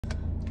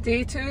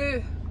Day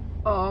 2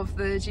 of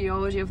the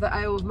geology of the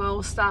Isle of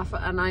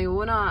Staffa and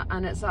Iona,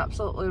 and it's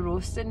absolutely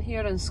roasting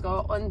here in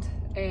Scotland.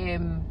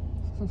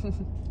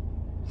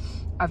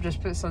 I've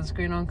just put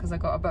sunscreen on because I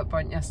got a bit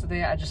burnt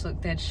yesterday. I just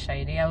look dead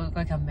shiny. I look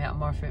like a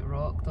metamorphic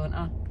rock, don't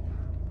I?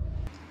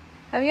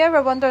 Have you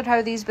ever wondered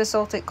how these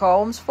basaltic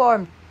columns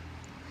formed?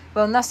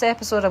 Well, in this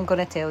episode I'm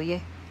going to tell you.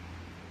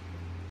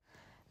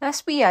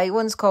 This wee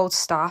island's called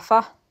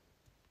Staffa.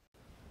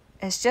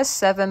 It's just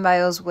 7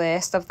 miles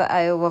west of the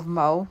Isle of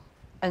Mull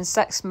and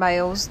 6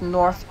 miles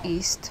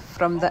northeast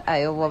from the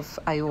Isle of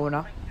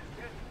Iona.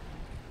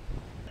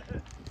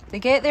 To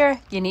get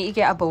there, you need to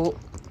get a boat,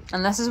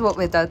 and this is what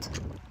we did.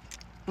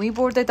 We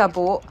boarded a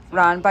boat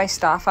ran by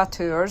Staffa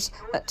Tours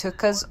that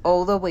took us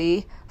all the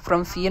way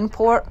from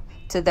Fingals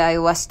to the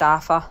Isle of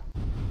Staffa.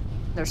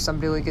 There's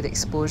some really good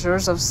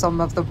exposures of some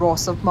of the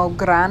Ross of Mull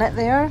granite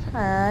there,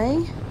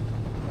 aye.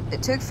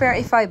 It took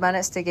 35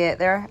 minutes to get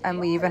there, and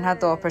we even had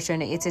the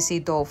opportunity to see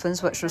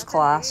dolphins, which was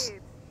class.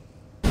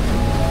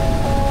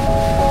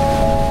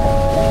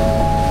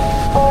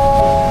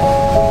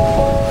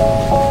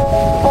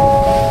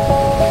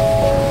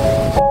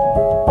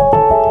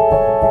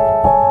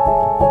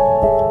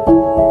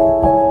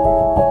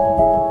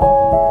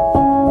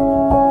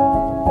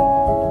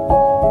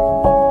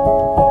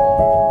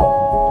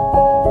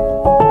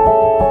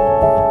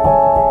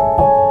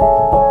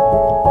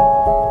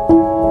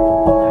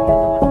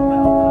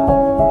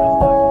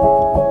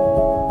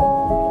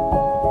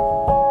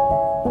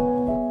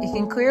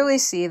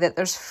 See that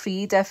there's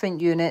 3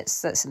 different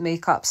units that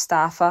make up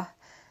Staffa.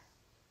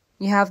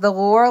 You have the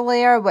lower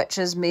layer, which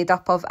is made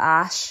up of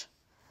ash,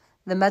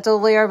 the middle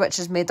layer, which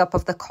is made up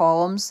of the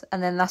columns,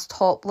 and then this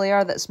top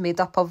layer that's made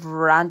up of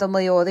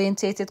randomly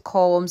orientated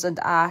columns and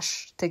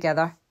ash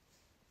together.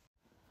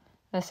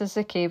 This is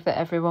the cave that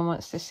everyone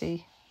wants to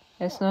see.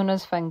 It's known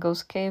as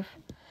Fingals cave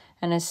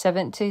and is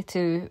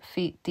 72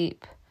 feet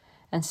deep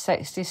and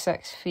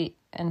 66 feet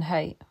in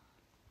height.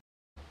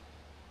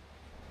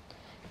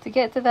 To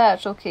get to the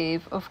actual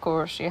cave, of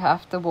course, you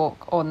have to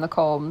walk on the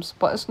columns,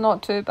 but it's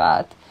not too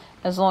bad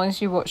as long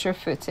as you watch your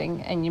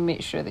footing and you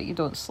make sure that you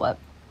don't slip.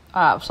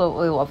 I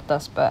absolutely loved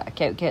this bit. I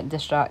kept getting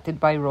distracted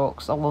by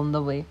rocks along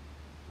the way.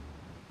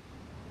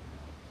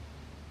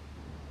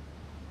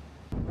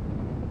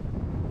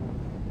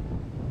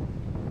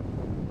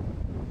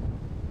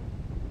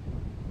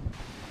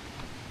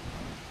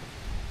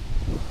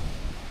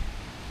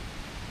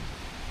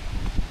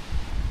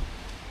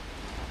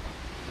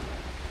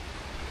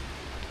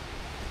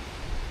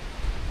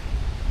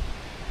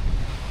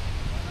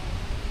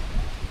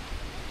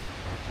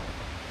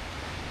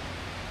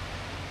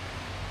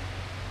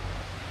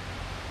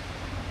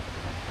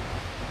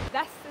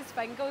 This is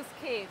Fingal's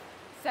cave,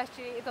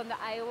 situated on the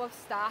Isle of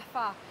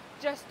Staffa,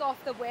 just off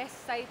the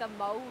west side of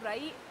Mull,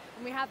 right?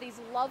 And we have these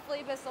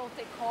lovely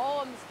basaltic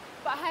columns.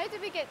 But how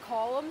do we get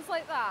columns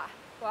like that?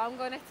 Well, I'm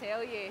going to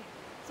tell you.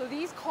 So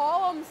these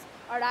columns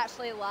are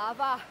actually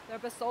lava. They're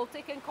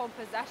basaltic in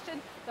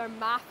composition, they're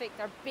mafic,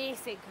 they're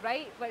basic,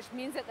 right? Which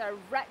means that they're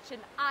rich in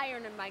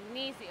iron and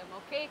magnesium,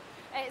 okay?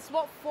 It's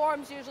what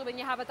forms usually when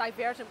you have a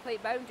divergent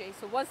plate boundary.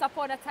 So once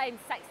upon a time,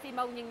 60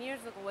 million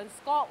years ago in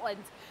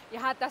Scotland, you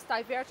had this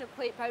divergent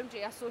plate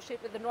boundary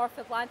associated with the North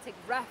Atlantic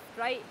Rift,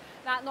 right?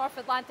 That North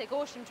Atlantic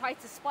Ocean tried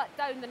to split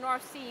down the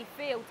North Sea,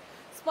 failed.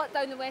 Split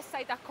down the west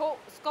side of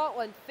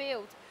Scotland,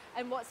 failed.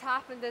 And what's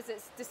happened is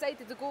it's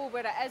decided to go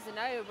where it is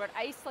now, where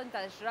Iceland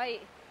is,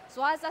 right?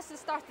 So as this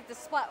has started to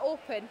split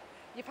open,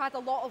 you've had a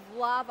lot of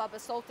lava,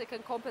 basaltic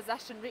in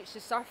composition, reach the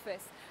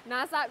surface. And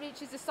as that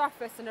reaches the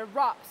surface and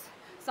erupts,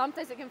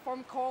 sometimes it can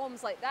form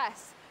columns like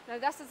this. Now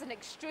this is an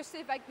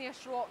extrusive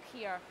igneous rock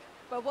here,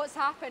 but what's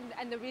happened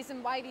and the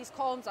reason why these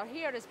columns are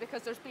here is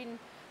because there's been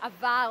a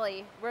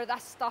valley where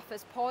this stuff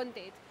is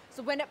ponded.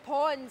 So when it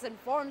ponds and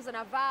forms in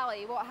a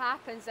valley, what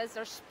happens is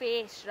there's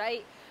space,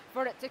 right,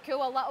 for it to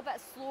cool a little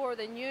bit slower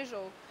than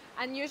usual.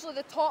 And usually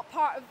the top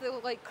part of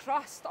the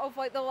crust of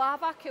the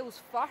lava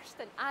cools first,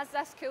 and as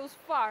this cools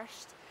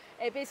first,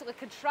 it basically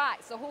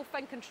contracts, the whole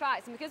thing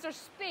contracts. And because there's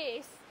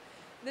space,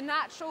 the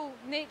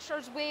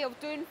nature's way of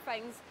doing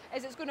things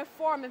is it's going to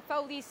form and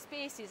fill these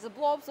spaces. The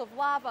blobs of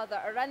lava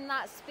that are in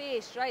that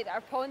space, right, that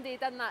are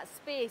ponded in that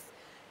space,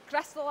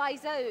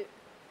 crystallise out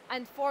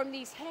and form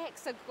these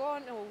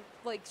hexagonal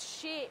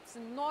shapes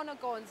and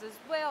nonagons as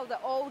well that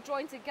all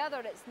join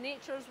together. It's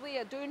nature's way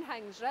of doing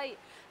things, right?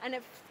 And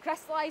it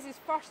crystallises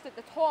first at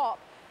the top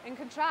and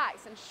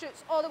contracts and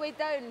shoots all the way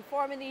down,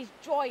 forming these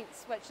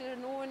joints, which are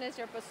known as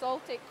your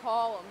basaltic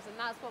columns, and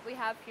that's what we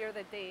have here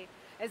today.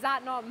 Is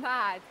that not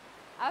mad?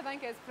 I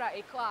think it's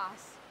pretty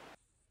class.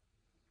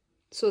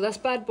 So this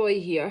bad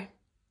boy here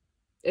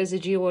is a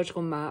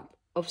geological map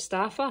of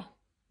Staffa.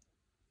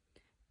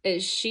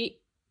 It's sheet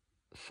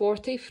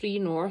 43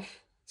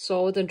 north,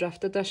 solid and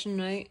drift edition,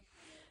 right?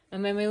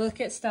 And when we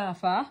look at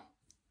Staffa,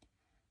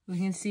 we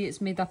can see it's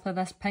made up of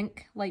this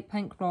pink, light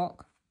pink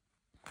rock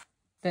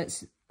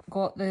that's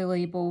got the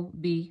label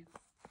B.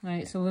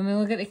 Right, so when we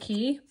look at the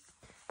key,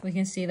 we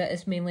can see that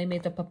it's mainly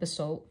made up of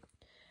basalt.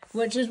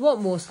 which is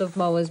what most of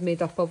Mull is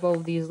made up of, all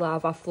these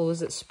lava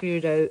flows that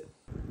spewed out.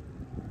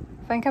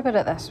 Think about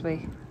it this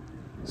way.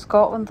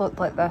 Scotland looked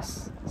like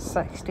this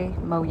 60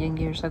 million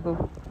years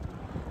ago.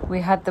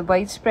 We had the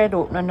widespread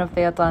opening of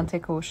the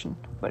Atlantic Ocean,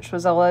 which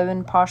was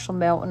allowing partial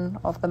melting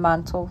of the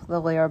mantle, the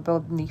layer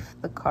beneath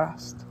the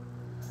crust.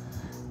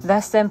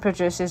 This then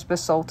produces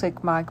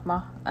basaltic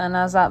magma, and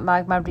as that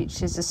magma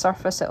reaches the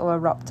surface, it will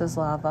erupt as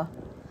lava.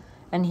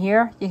 And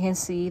here you can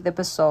see the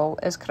basalt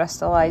is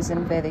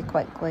crystallising very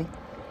quickly,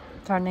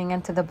 turning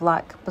into the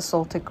black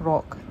basaltic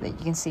rock that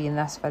you can see in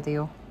this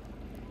video.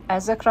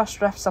 As the crust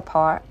drifts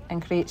apart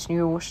and creates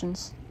new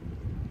oceans,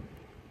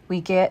 we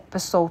get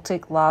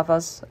basaltic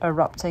lavas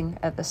erupting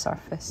at the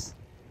surface.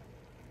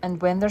 And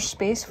when there's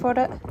space for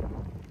it,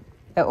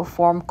 it will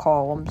form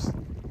columns.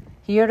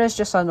 Here is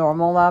just a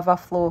normal lava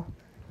flow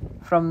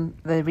from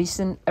the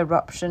recent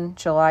eruption,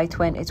 July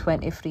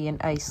 2023 in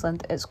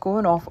Iceland. It's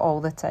going off all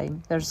the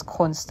time. There's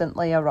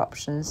constantly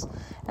eruptions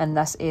in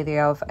this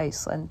area of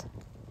Iceland.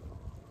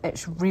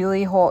 It's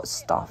really hot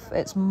stuff.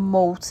 It's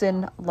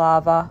molten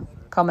lava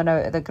coming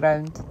out of the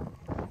ground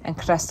and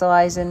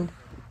crystallising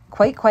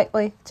quite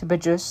quickly to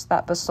produce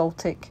that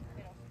basaltic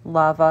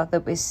lava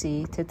that we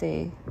see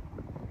today.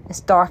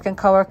 It's dark in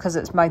colour because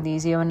it's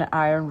magnesium and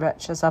iron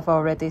rich, as I've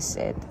already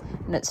said,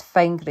 and it's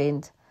fine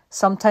grained.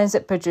 Sometimes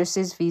it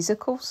produces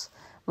vesicles,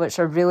 which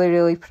are really,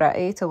 really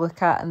pretty to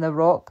look at in the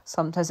rock.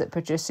 Sometimes it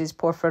produces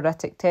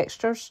porphyritic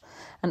textures,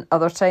 and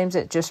other times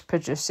it just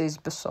produces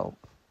basalt.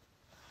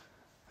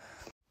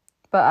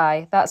 But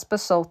aye, that's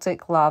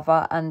basaltic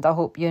lava, and I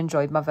hope you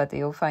enjoyed my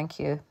video. Thank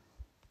you.